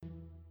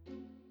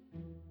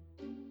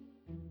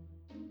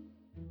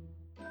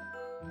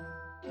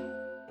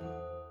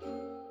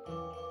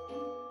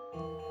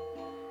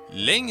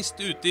Lengst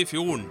ute I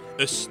fjorden,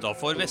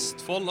 østafor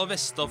Vestfold og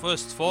vestafor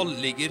Østfold,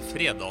 ligger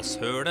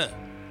Fredagshølet.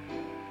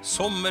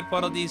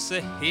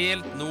 Sommerparadiset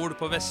helt nord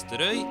på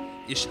Vesterøy,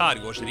 I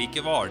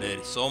skjærgårdsrike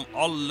Hvaler, som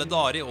alle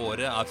dager I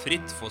året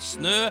fritt for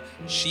snø,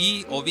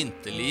 ski og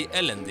vinterlig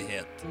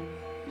elendighet.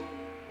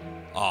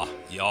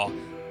 Ja,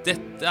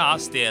 dette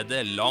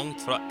stedet langt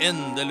fra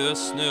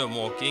endeløs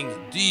snømåking,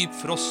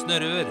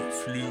 dypfrosne rør,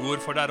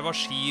 fluorforderva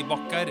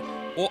skibakker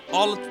og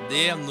alt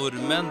det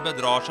nordmenn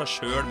bedrar seg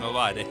selv med å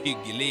være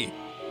hyggelig.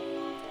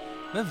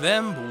 Men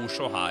hvem bor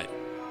så her,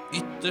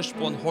 ytterst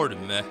på en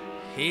holme,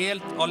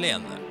 helt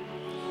alene?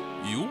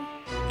 Jo,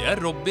 det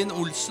Robin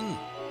Olsen.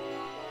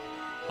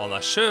 Han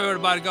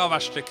sjølberga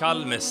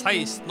verstekall med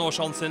 16 års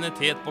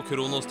ansiennitet på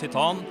Kronos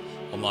Titan.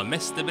 Han har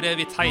mesterbrev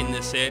I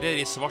tegneserier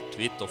I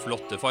svart-hvitt og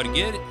flotte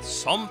farger,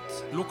 samt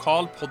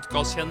lokal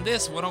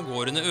podcastkjendis hvor han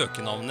går under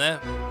økenavnet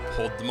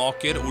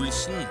Podmaker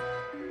Olsen.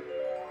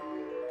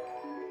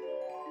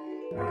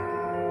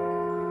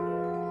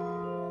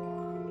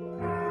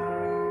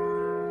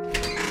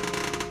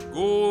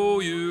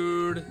 God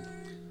jul!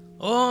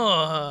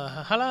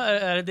 Halla,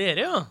 det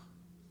dere, ja?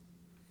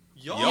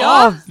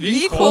 Ja,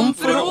 vi kom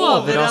for å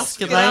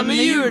overraske deg med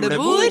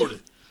julebord.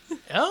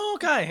 Ja,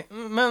 ok.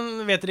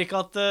 Men vet dere ikke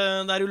at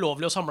det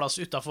ulovlig å samles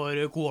utenfor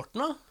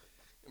kohorten, da?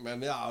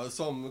 Men vi jo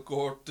samme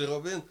kohort,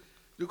 Robin.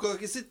 Du kan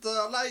ikke sitte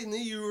alene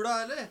I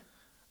jula, eller?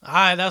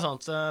 Nei, det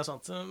sant.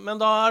 Men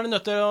da du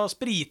nødt til å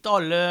sprite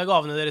alle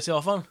gavene deres I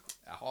hvert fall.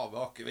 Jeg har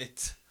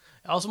akevitt.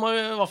 Ja, så må vi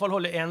I hvert fall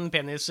holde en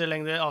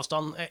penislengde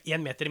avstand,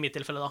 1 meter I mitt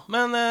tilfelle da.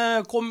 Men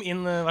kom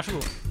inn, vær så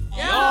god.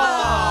 Ja!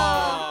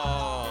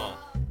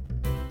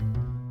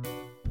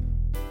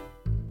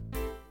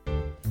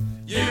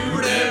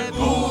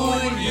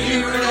 Julebord,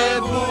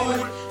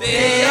 julebord,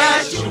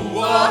 det tjo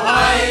og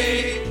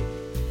hei.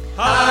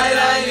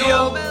 Her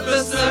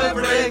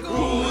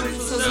jobbesnøvlekor,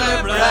 så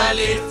snøvler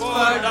litt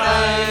for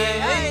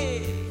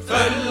deg.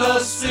 Følg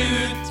oss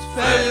ut,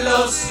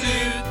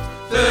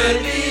 før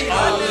vi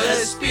alle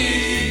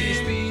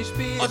spyr.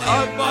 Og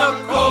tippa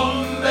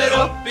kommer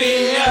opp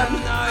igjen,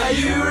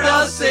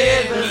 julas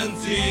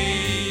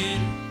eventyr.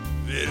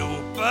 Vi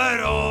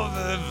roper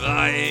over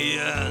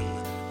veien,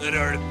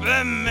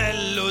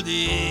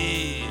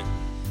 rølpemelodi,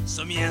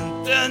 som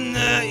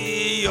jentene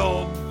I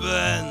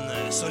jobben,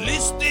 så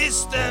lystig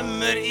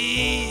stemmer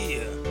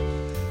I.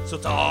 Så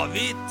tar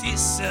vi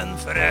tissen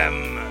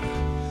frem,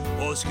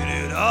 og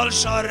skrur all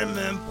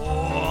sjarmen på.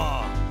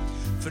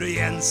 Fru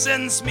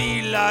Jensen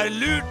smiler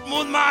lurt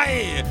mot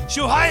meg,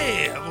 tjo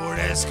hei, hvor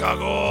det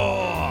skal gå.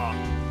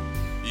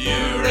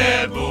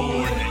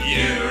 Julebord,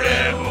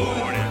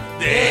 julebord,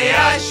 det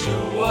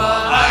tjo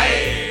og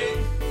hei.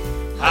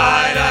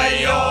 Her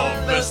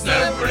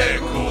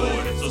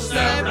jobbesnøvlekor, så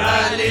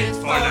snøvler litt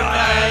for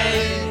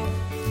deg.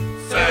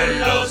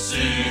 Følg oss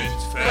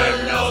ut,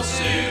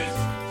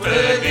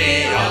 før vi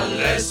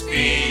alle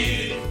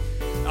spyr.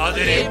 At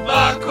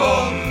ribba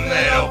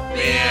kommer opp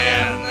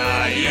igjen,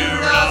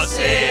 julas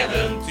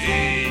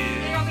eventyr.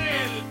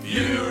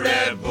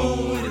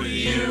 Julebord,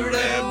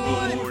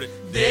 julebord,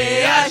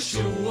 det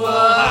tjo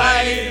og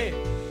hei.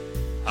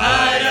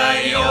 Her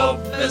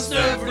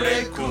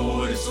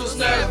jobbesnøvlekor, så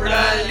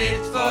snøvler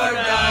litt for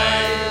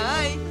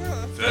deg.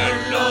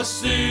 Følg oss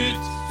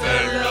ut,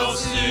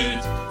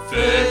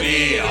 før vi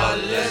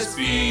alle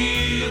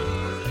spyr.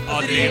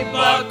 At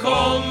ribba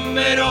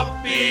kommer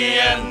opp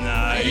igjen,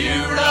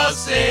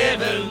 julas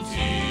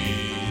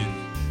eventyr.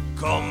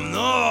 Kom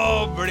nå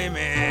og bli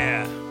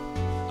med,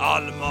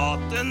 all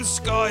maten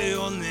skal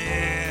jo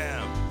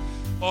ned,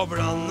 og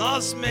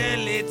blandas med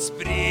litt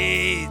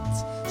sprit,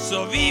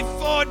 så vi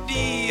får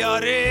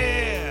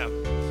diaré.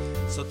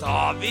 Så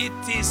tar vi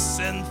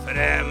tissen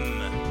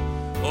frem,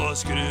 og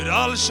skrur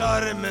all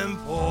sjarmen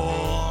på.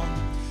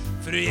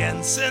 Fru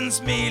Jensen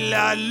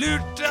smiler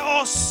lurt til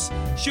oss,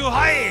 tjo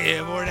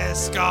hei, hvor det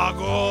skal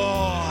gå.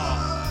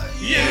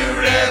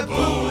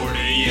 Julebord,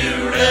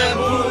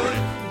 julebord,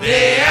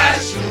 det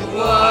tjo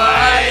og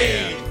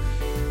hei.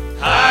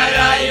 Her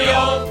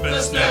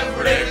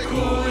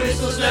jobbesnøvlekor,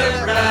 så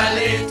snøvler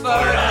litt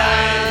for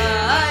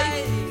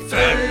deg.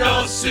 Følg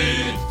oss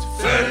ut,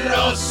 før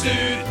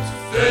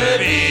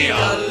vi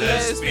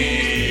alle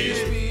spyr.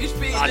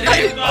 At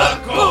ribba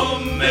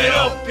kommer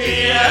opp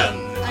igjen,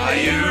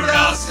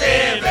 julas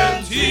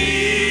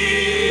eventyr.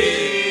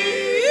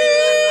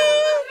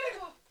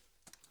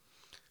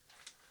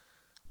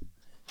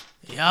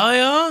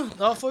 Ja,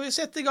 da får vi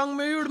sette I gang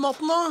med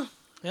julematen da.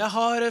 Jeg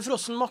har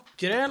frossen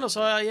makrel, og så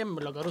har jeg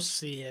hjemmelaget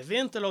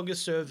rosévin til å lage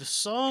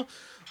søvsa,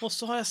 og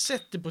så har jeg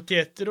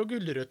settepoteter og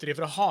gulrøtter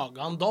fra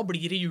hagen. Da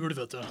blir det jul,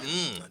 vet du.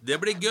 Det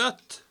blir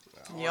gøtt.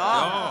 Ja.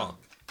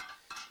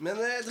 Men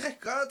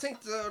Drekka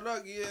tenkte å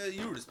lage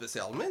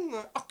julespesialen min,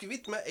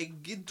 akevitt med egg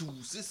I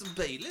dosis og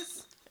Baileys.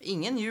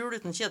 Ingen jul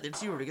uten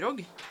Kjedils julegrogg.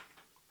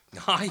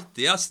 Nei,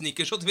 det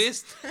Snickers og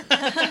Twist.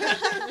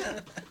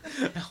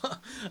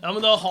 Ja,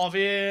 men da har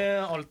vi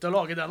alt til å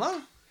lage den da.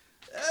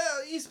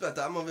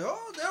 Isbeter må vi ha,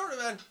 det har du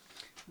vel?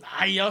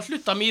 Nei, jeg har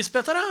sluttet med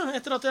isbeter,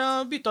 etter at jeg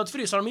har byttet ut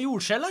fryseren med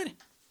jordskjeller.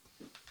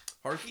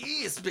 Har du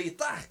ikke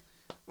isbiter?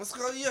 Hva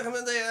skal vi gjøre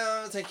med det,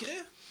 tenker du?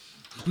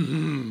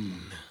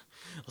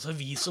 Altså,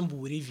 vi som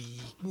bor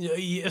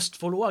i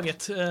Østfold også,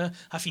 gitt.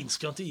 Her finnes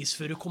ikke til is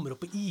før du kommer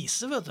opp på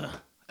ise, vet du.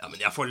 Ja, men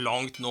jeg får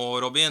langt nå,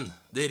 Robin.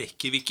 Det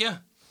rekker vi ikke.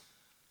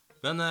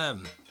 Men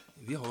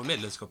vi har jo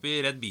medlemskap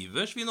i Red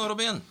Beavers, vi nå,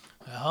 Robin.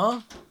 Ja.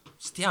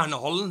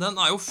 Stjernehallen, den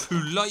jo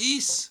full av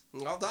is.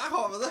 Ja, der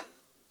har vi det.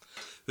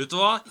 Vet du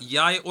hva?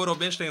 Jeg og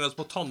Robin slenger oss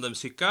på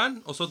tandemsykkelen,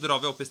 og så drar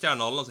vi opp i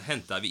Stjernehallen, og så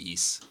henter vi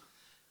is.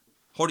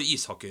 Har du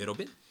ishakke,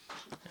 Robin?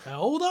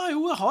 Jo,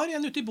 jeg har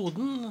en ute i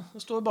boden.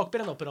 Det står bak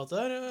brenneapparatet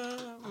der.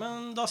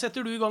 Men da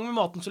setter du i gang med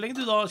maten så lenge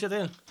du da,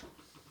 Kjetil.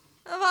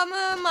 Hva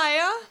med meg,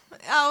 ja?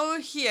 Jeg jo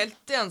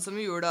helt ensom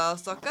i jula,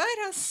 stakkar. Jeg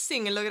er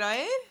single og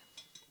greier.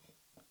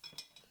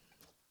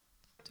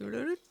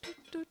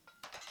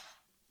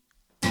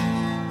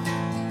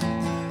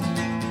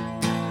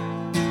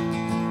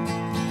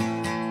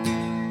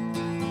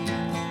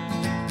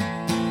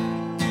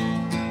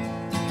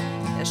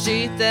 Jeg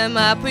skyter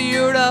meg på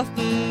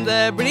julaften,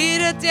 det blir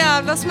et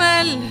jævla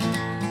smell.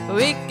 Og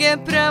ikke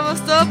prøv å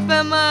stoppe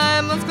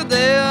meg, man skal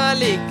dø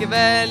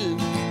allikevel.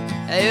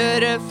 Jeg gjør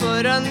det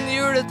foran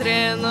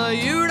juletren, og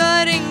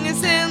jula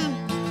ringes inn.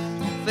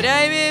 For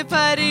jeg vil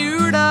feire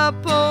jula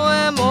på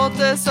en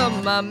måte som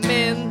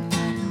min.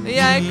 Og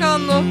jeg kan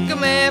nok gå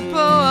med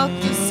på at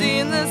du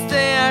synes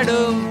det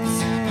dumt.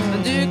 Men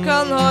du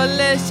kan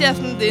holde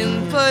kjeften din,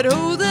 for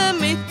hodet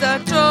mitt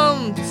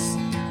tomt.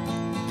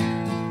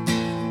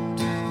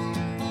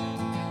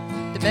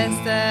 Det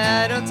beste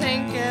å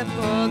tenke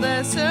på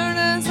det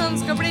sølet som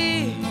skal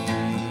bli.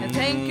 Jeg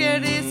tenker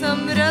de som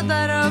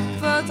rødder opp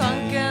for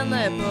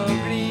tankene på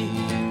bli.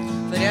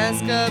 For jeg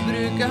skal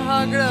bruke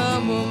hagle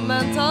og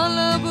momental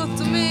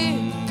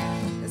lobotomi.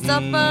 Jeg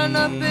stapper den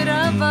opp i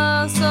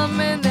ræva som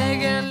min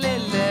egen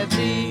lille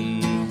bri.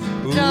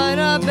 Drar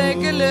av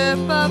begge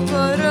løpa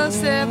for å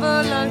se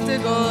hvor langt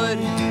det går.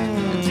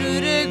 Jeg tror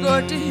det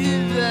går til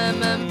huet,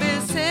 men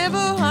vil se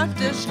hvor hardt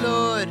det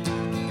slår.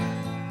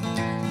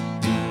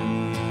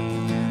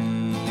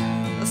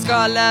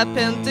 Skal jeg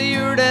pynte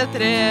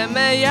juletre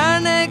med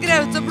hjerne,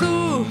 graut og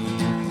blod.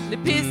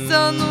 Litt piss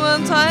og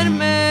noen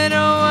tarmer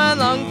og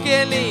en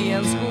ankel i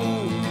en sko.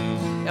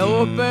 Jeg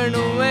håper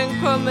noen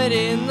kommer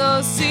inn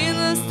og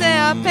synes det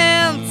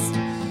pent.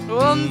 Og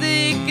om de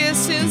ikke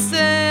synes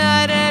det,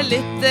 det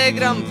litt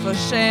grann for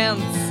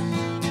sent.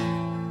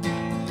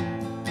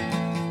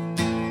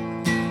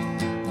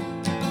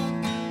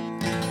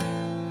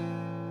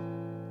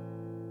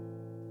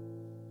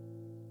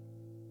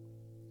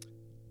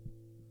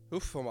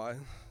 Uff for meg.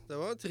 Det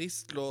var en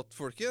trist låt,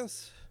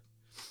 folkens.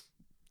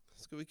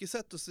 Skal vi ikke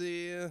sette oss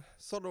i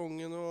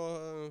salongen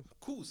og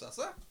kose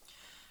seg?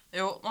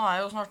 Jo, nå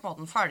jo snart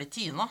maten ferdig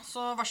tina,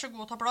 så vær så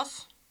god, ta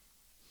plass.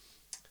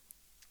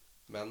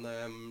 Men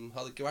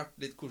hadde det ikke vært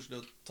litt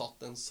koselig å tatt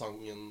den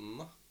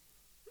sangen, da?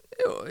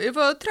 Jo, vi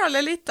får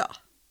tralle litt, da.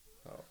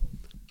 Ja.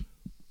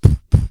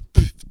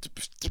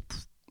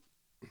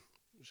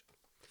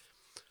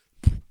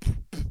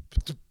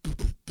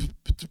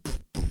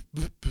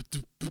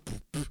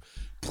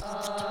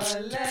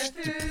 Alle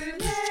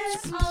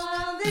fugles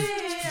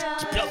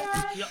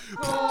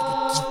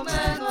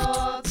kommer nå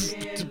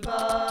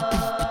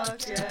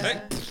tilbake.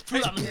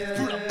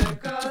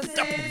 Gjøk og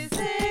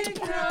sissing,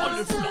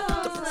 kross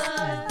og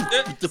sær,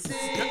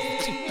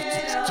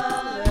 synger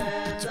alle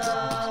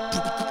dager.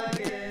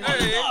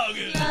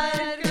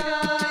 Lerka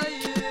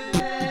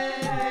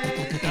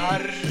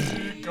juler,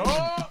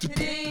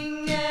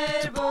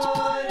 ringer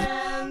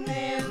våren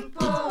inn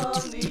på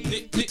ny.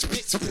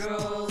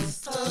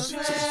 Frost og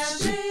snø,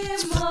 de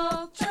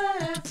måtte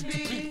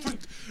fly.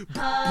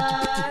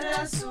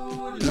 Her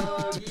sol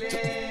og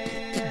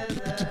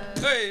glede.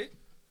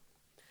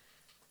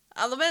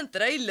 Ja, nå venter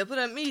jeg ille på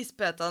de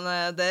ispetene,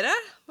 dere.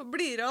 Hva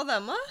blir det av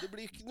dem, da? Det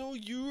blir ikke noe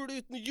jul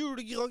uten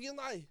julegroggen,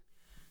 nei.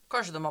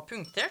 Kanskje de har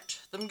punktert?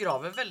 De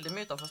graver veldig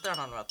mye utenfor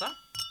stjernene, vet du.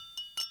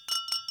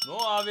 Nå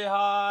vi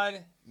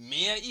her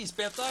med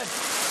isbeter.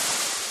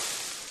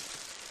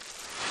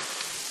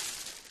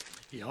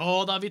 Ja,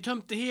 da vi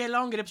tømte hele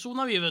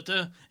angrepssona, vi, vet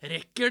du.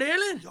 Rekker det,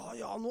 eller?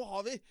 Ja, nå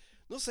har vi.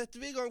 Nå setter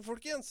vi i gang,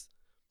 folkens.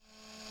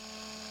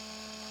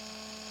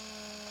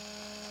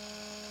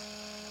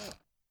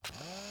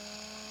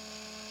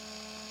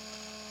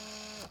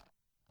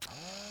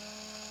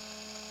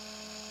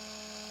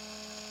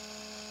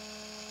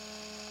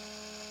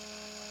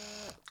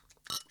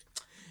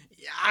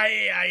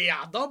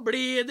 Ja, da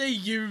ble det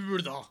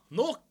jul, da.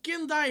 Nok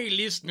en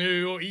deilig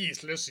snø og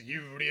isløs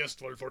jul i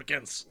Østfold,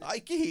 folkens. Nei,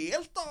 ikke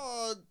helt,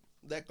 da.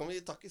 Det kan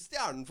vi takke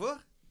stjernen for.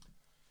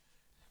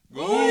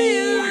 God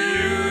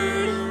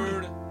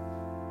jul!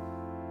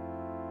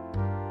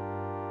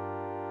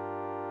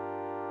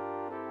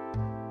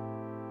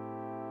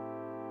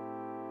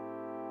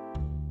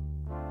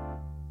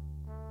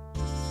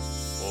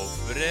 Og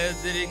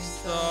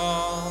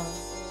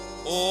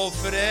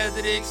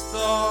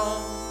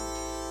Fredrikstad,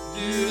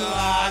 du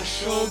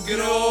så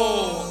grå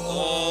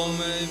om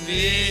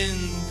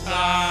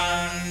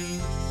vinteren.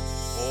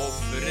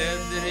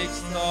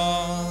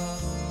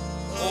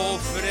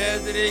 Og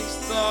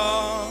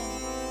Fredrikstad,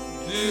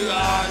 Du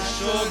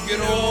så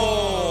grå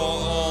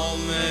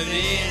om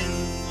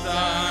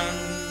vinteren,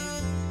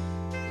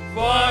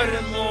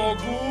 varm og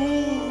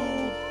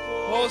god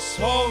på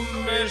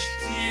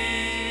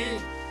sommerstid.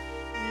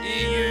 I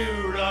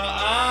jula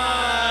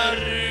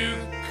du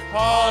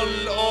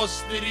kald og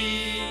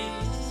stri.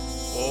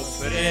 Og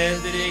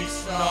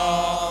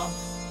Fredrikstad,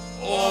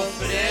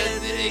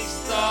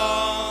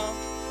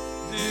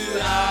 du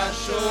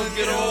så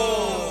grå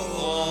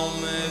om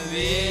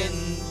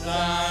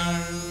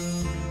vinteren.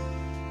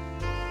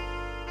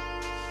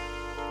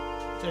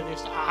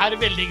 Fredrikstad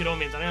veldig grå om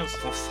vinteren, Jens.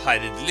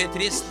 Forferdelig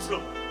trist.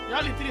 Ja,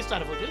 litt trist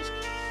det, faktisk.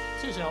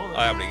 Synes jeg også det.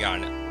 Ja, jeg blir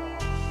gærne.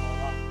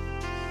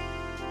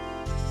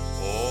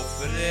 Og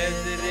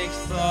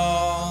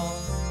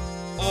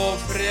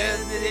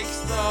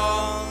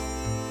Fredrikstad,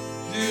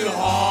 du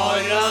har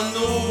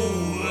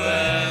noe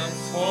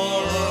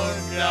for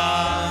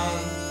deg.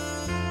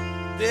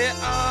 Det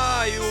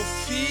jo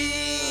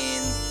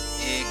fint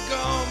i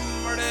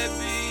gamle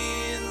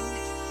byen,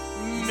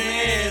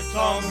 med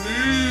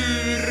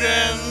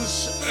tamburens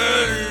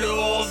øl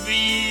og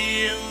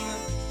vin.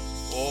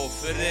 Og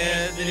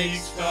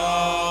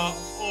Fredrikstad,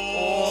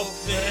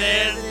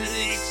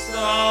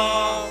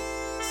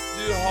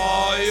 du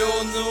har jo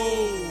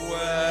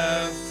noe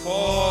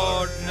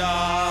for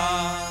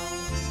deg.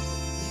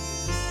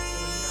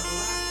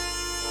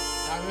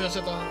 Jens,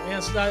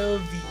 det jo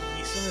vi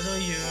som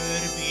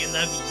gjør byen.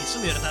 Det vi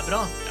som gjør det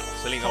bra. Ja,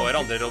 så lenge vi har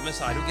andre råd med,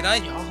 så det jo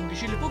greit. Ja, kan ikke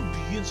skylde på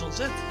byen sånn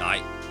sett. Nei.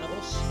 Det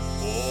oss.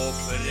 Og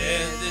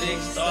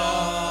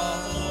Fredrikstad,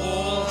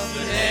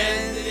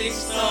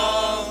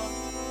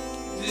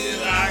 du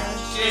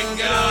ikke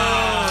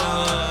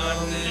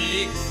gæren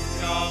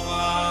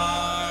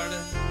likevel.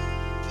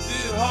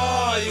 Du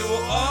har jo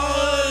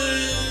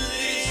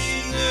aldri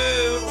snø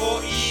og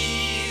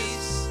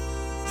is.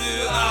 Du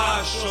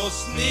så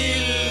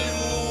snill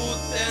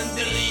mot en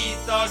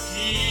drita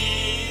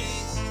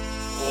kis.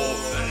 Og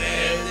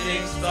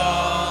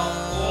Fredrikstad,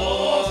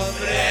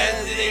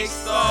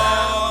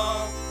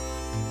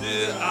 du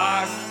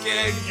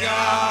ikke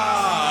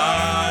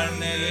gæren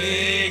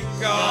likevel.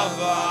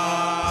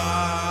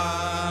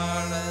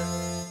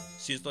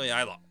 Syns nå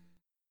jeg, da.